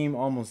 They seem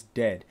almost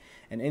dead.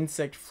 An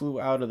insect flew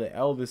out of the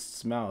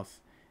eldest's mouth,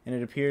 and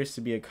it appears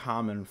to be a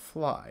common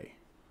fly.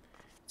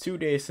 2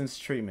 days since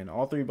treatment,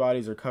 all 3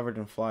 bodies are covered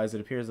in flies.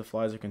 It appears the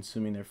flies are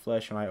consuming their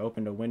flesh. When I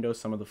opened a window,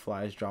 some of the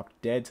flies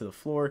dropped dead to the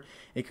floor.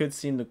 It could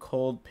seem the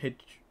cold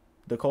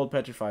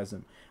petrifies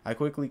them. I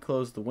quickly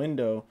closed the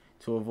window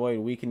to avoid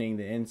weakening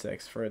the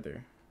insects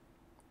further.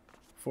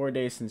 4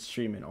 days since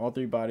treatment, all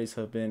 3 bodies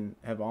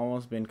have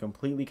almost been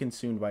completely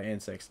consumed by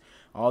insects.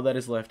 All that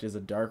is left is a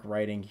dark,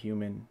 writhing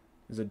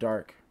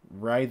human-shaped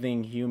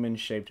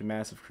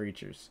mass of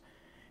creatures.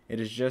 It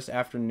is just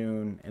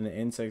afternoon, and the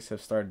insects have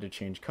started to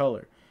change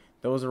color.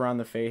 Those around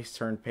the face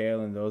turned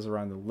pale, and those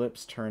around the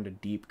lips turned a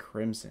deep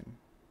crimson.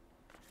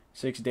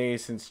 6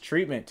 days since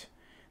treatment,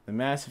 the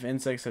mass of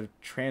insects have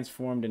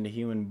transformed into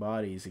human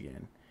bodies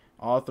again.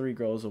 All 3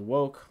 girls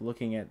awoke,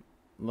 looking at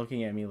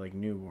me like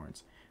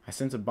newborns. I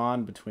sense a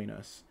bond between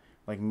us,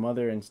 like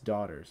mother and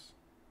daughters.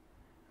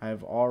 I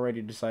have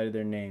already decided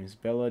their names,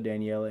 Bella,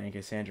 Daniela, and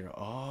Cassandra.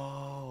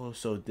 Oh,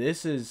 so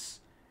this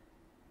is...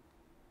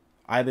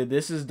 either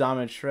this is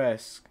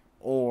dimitrescu,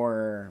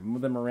 or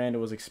Mother Miranda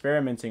was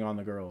experimenting on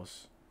the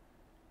girls.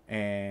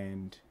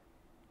 And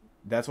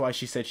that's why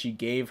she said she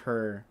gave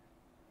her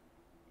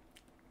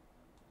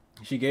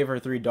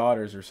 3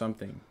 daughters or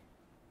something.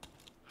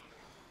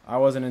 I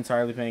wasn't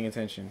entirely paying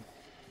attention.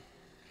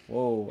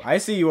 Whoa, I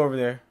see you over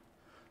there.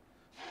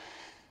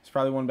 There's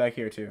probably one back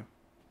here too.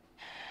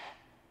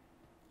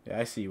 Yeah,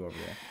 I see you over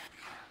there.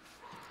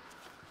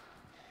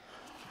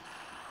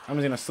 I'm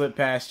just gonna slip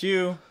past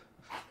you.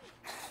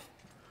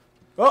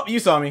 Oh, you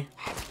saw me.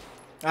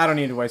 I don't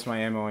need to waste my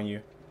ammo on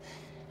you.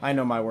 I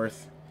know my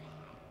worth.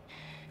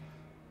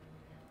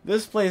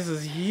 This place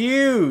is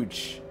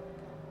huge.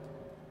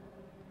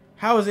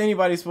 How is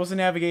anybody supposed to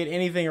navigate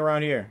anything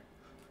around here?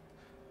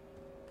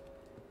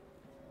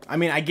 I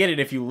mean, I get it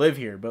if you live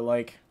here, but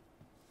like...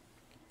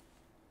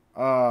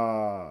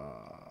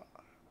 I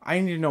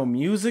need to know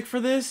music for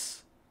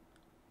this?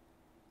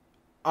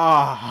 No.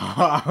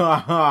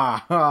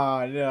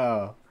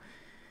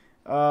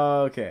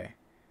 Okay.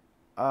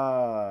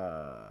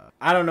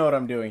 I don't know what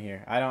I'm doing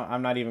here.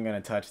 I'm not even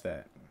gonna touch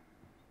that.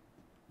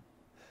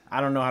 I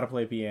don't know how to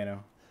play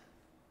piano.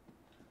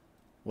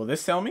 Will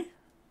this tell me?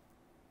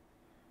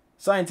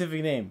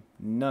 Scientific name,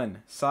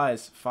 none.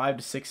 Size, 5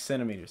 to 6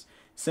 centimeters.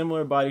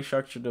 Similar body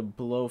structure to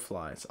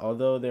blowflies,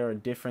 although there are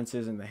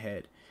differences in the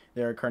head.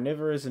 They are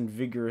carnivorous and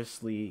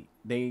vigorously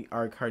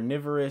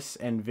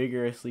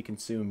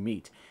consume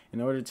meat.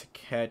 In order to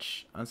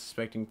catch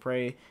unsuspecting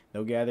prey,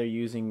 they'll gather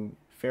using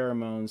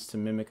pheromones to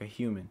mimic a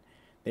human.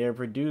 They are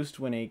produced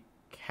when a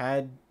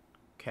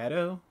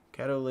caddo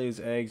lays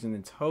eggs in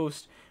its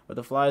host, but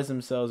the flies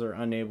themselves are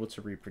unable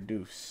to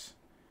reproduce.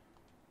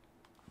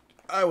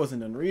 I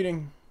wasn't done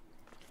reading.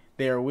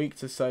 They are weak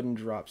to sudden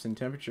drops in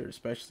temperature,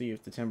 especially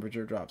if the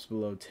temperature drops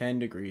below 10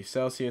 degrees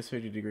Celsius,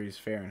 50 degrees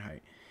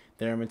Fahrenheit.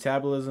 Their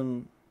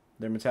metabolism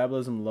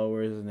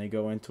lowers and they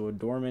go into a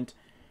dormant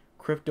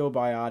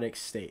cryptobiotic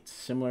state,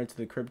 similar to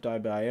the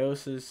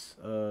cryptobiosis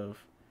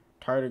of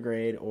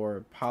tardigrade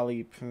or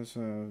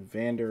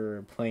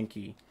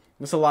Vanderplanky.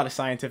 There's a lot of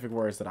scientific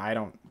words that I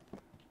don't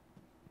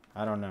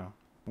know.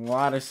 A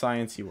lot of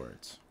sciencey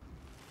words.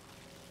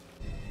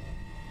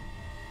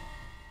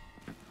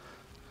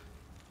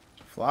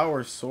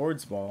 Flower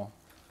swords ball.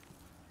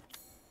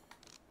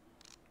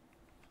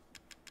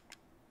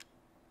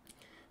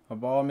 A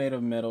ball made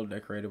of metal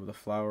decorated with a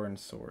flower and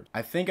sword.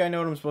 I think I know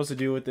what I'm supposed to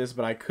do with this,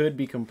 but I could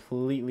be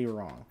completely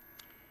wrong.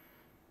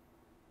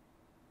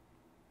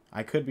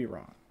 I could be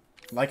wrong.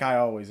 Like I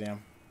always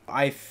am.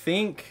 I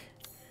think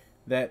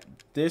that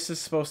this is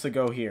supposed to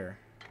go here.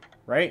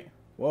 Right?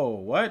 Whoa,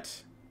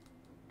 what?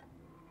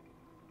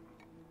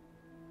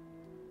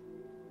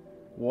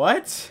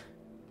 What?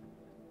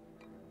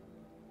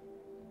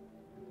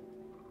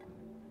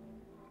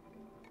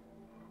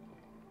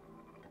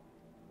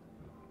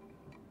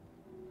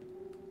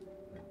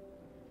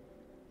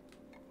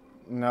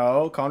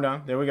 No, calm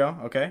down. There we go.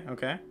 Okay,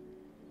 okay.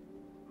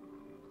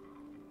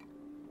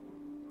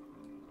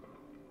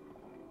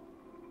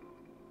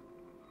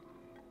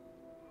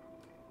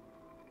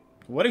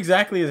 What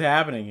exactly is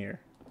happening here?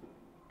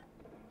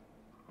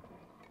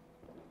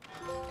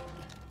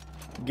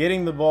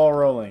 Getting the ball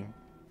rolling.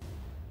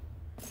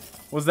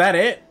 Was that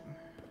it?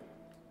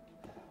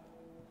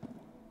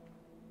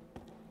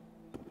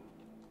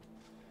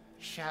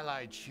 Shall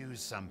I choose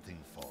something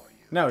for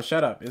you? No,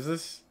 shut up. Is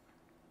this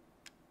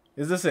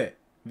it?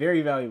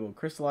 Very valuable.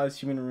 Crystallized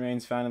human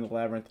remains found in the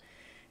labyrinth.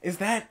 Is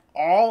that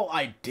all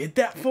I did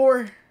that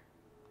for?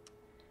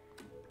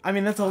 I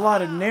mean, that's a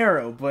lot of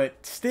narrow,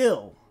 but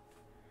still.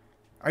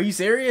 Are you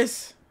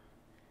serious?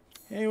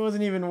 It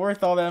wasn't even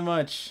worth all that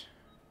much.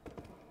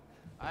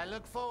 I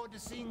look forward to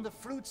seeing the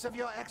fruits of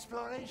your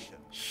exploration.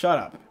 Shut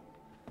up.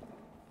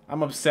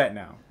 I'm upset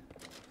now.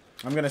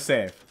 I'm gonna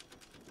save.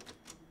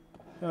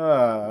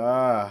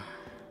 And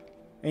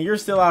you're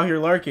still out here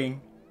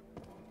lurking.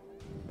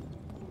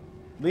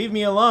 Leave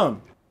me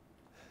alone.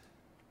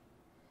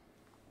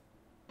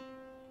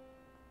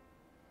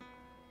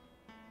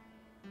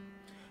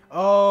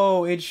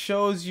 Oh, it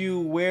shows you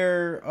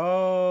where...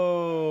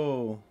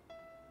 Oh.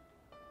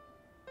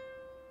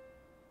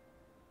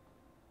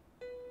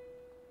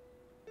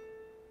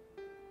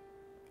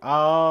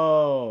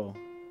 Oh.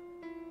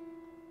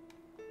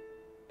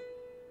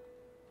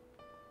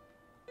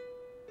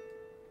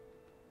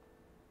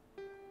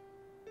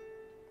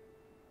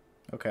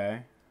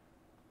 Okay.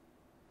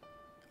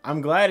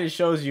 I'm glad it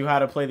shows you how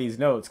to play these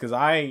notes, because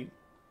I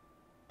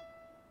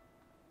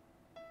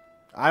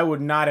would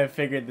not have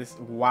figured this.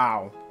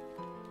 Wow.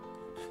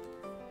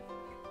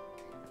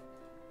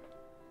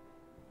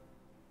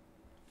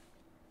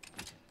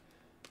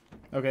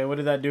 Okay, what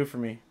did that do for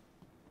me?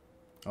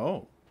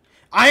 Oh.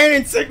 Iron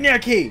Insignia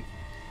Key!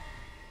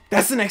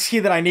 That's the next key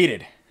that I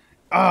needed.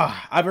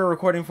 I've been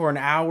recording for 1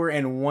 hour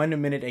and 1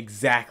 minute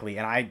exactly,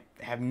 and I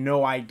have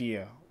no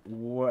idea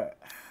what...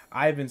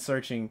 I've been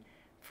searching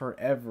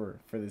forever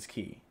for this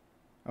key.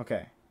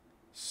 Okay.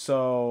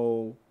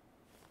 So...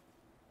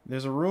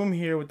 there's a room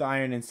here with the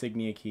Iron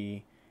Insignia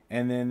Key,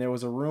 and then there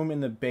was a room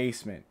in the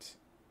basement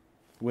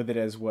with it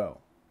as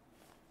well.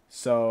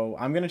 So,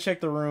 I'm going to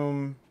check the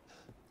room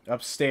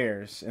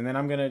upstairs, and then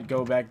I'm going to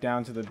go back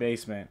down to the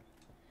basement.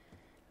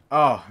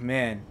 Oh,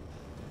 man.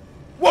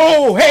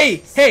 Whoa!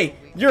 Hey! Hey!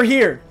 You're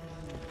here!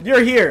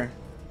 You're here!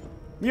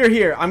 You're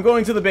here! I'm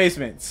going to the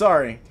basement.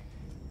 Sorry.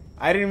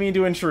 I didn't mean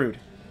to intrude.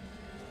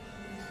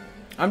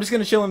 I'm just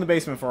going to chill in the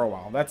basement for a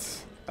while.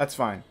 That's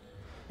fine.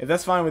 If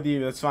that's fine with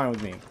you, that's fine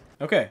with me.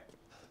 Okay.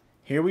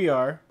 Here we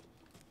are.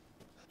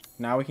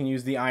 Now we can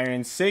use the Iron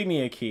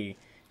Insignia Key.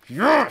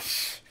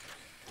 Yes!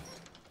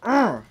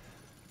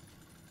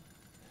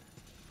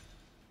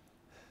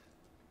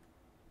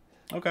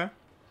 Okay.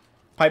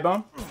 Pipe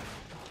bomb?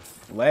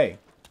 Lay.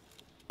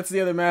 That's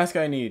the other mask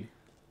I need.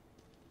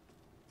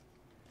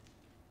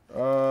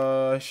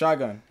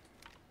 Shotgun.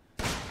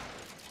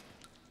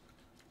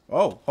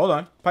 Oh, hold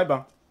on. Pipe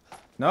bomb.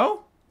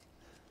 No?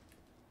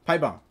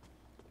 Pipe bomb.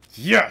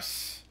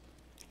 Yes!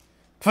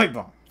 Pipe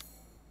bomb.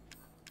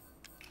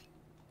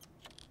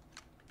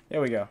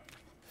 There we go.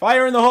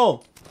 Fire in the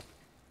hole!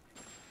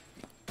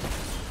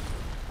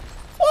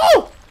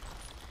 Woo!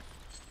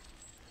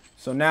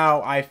 So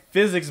now I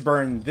physics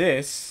burn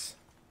this.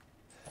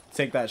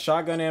 Take that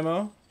shotgun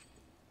ammo.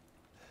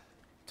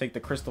 Take the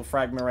crystal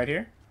fragment right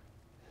here.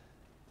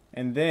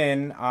 And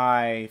then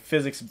I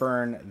physics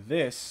burn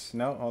this.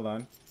 No, hold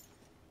on.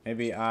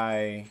 Maybe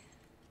I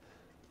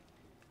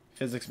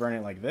physics burn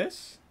it like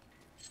this.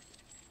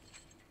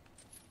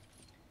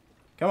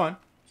 Come on.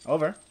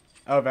 Over.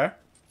 Over.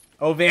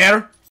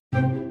 Over.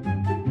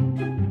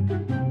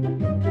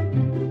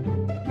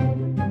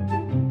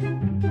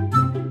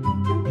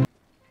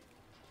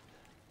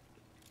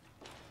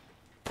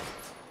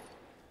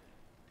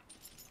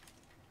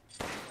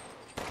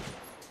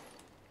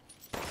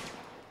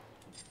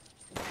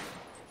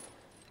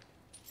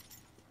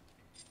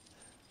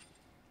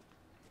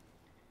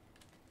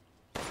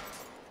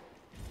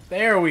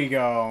 There we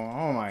go.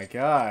 Oh my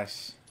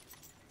gosh.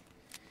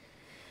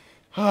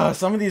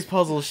 Some of these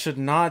puzzles should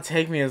not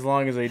take me as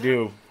long as they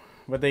do.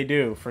 But they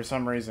do, for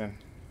some reason.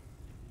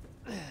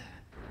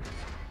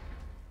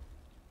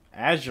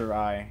 Azure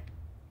Eye.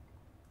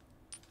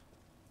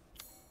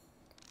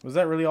 Was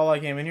that really all I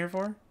came in here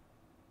for?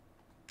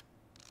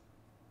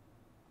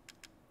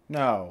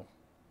 No.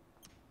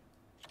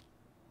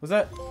 Was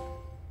that...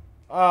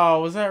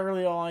 Oh, was that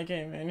really all I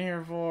came in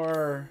here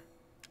for?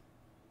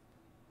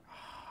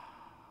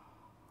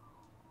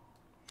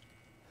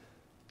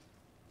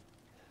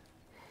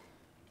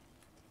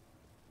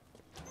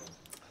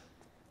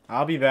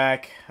 I'll be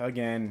back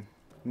again.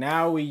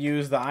 Now we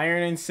use the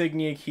Iron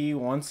Insignia Key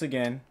once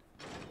again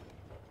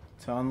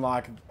to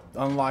unlock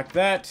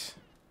that.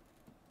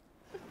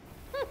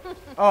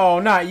 Oh,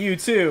 not you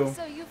too.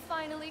 So you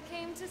finally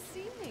came to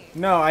see me.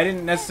 No, I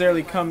didn't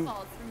necessarily come.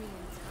 Called for me in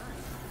time.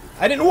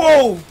 I didn't.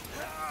 Whoa!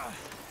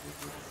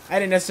 I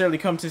didn't necessarily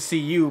come to see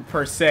you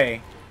per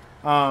se.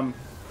 It's not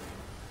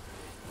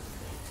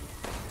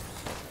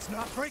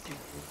breaking.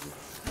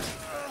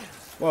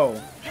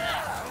 Whoa.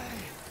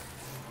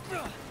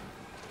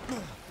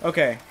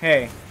 Okay,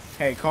 hey,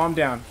 calm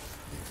down.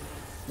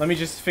 Let me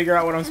just figure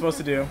out what I'm supposed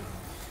to do.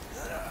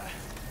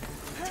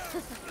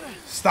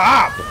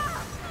 Stop!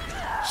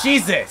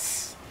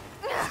 Jesus!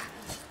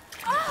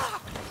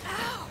 Ow!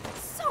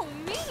 So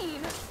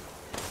mean!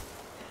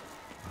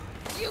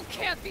 You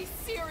can't be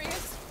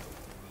serious!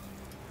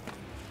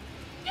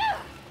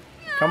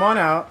 Come on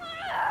out.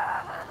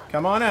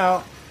 Come on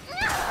out.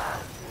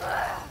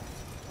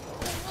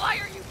 Why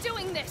are you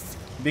doing this?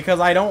 Because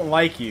I don't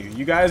like you.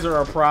 You guys are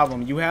a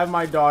problem. You have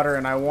my daughter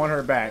and I want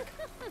her back.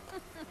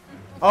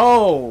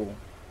 Oh!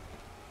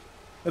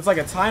 It's like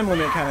a time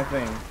limit kind of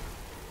thing.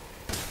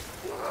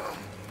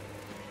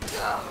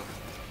 Oh,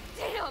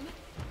 damn!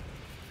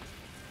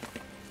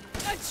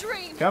 A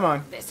dream! Come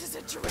on. This is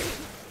a dream!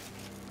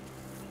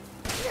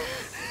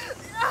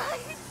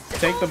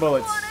 Take the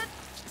bullets.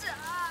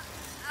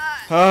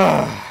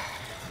 Oh,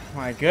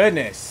 my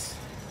goodness.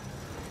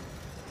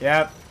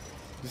 Yep.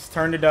 Just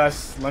turn to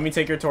dust. Let me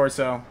take your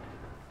torso.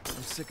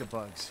 I'm sick of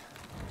bugs.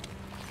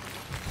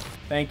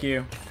 Thank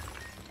you.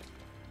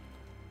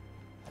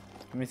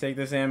 Let me take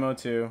this ammo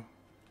too.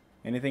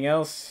 Anything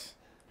else?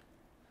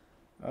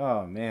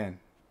 Oh, man.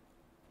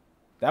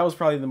 That was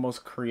probably the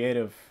most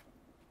creative.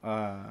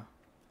 Oops.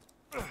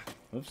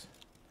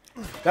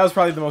 That was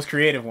probably the most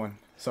creative one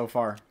so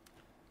far.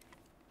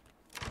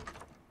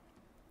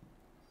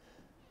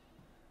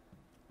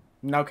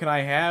 Now, can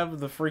I have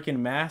the freaking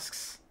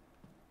masks?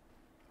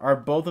 Are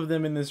both of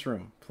them in this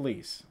room?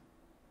 Please.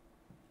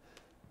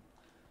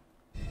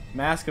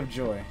 Mask of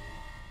Joy.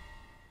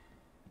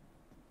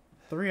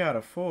 3 out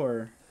of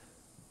 4.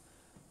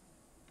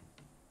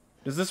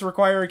 Does this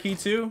require a key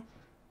too?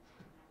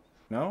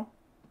 No?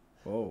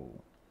 Whoa.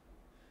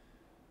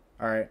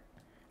 Alright.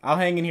 I'll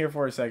hang in here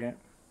for a second.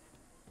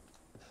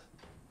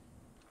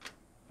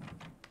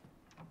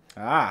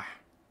 Ah.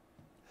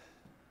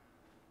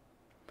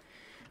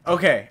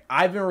 Okay,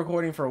 I've been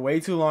recording for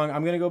way too long.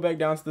 I'm gonna go back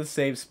down to the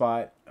save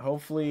spot.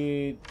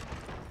 Hopefully...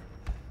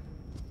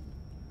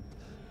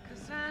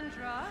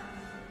 Cassandra?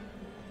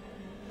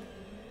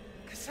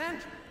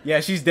 Cassandra? Yeah,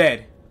 she's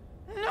dead.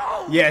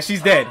 No! Yeah,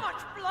 she's dead. How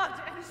much blood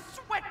and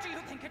sweat do you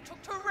think it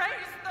took to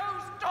raise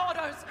those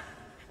daughters?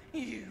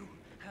 You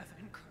have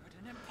incurred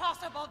an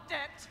impossible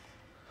debt.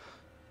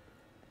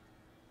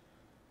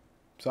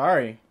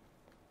 Sorry.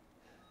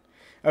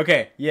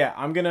 Okay, yeah,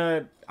 I'm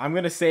gonna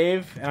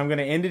save and I'm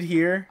gonna end it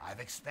here.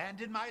 I've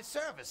expanded my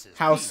services.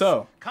 How Please,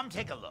 so? Come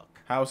take a look.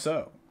 How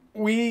so?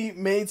 We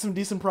made some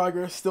decent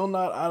progress. Still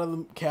not out of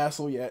the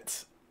castle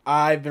yet.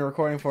 I've been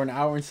recording for 1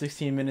 hour and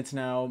 16 minutes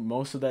now.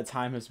 Most of that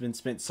time has been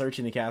spent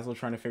searching the castle,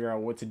 trying to figure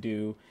out what to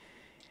do.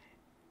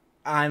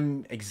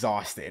 I'm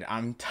exhausted.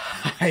 I'm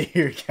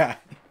tired, guys.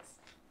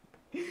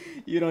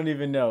 You don't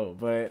even know.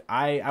 But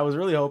I was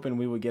really hoping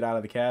we would get out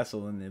of the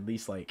castle and at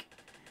least, like,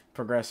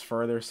 progress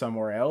further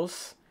somewhere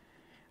else.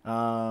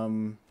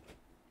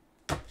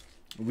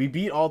 We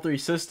beat all 3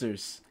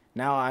 sisters.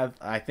 Now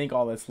I think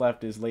all that's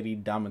left is Lady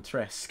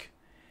Dimitrescu.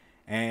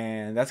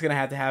 And that's going to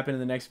have to happen in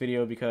the next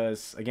video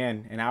because,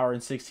 again, 1 hour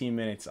and 16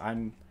 minutes.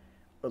 I'm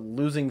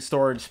losing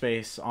storage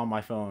space on my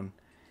phone.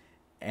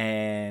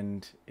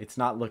 And it's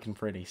not looking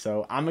pretty.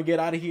 So I'm going to get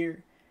out of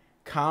here.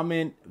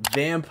 Comment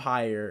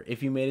vampire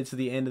if you made it to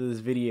the end of this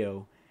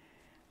video.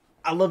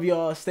 I love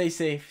y'all. Stay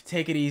safe.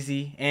 Take it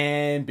easy.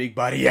 And big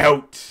body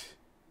out.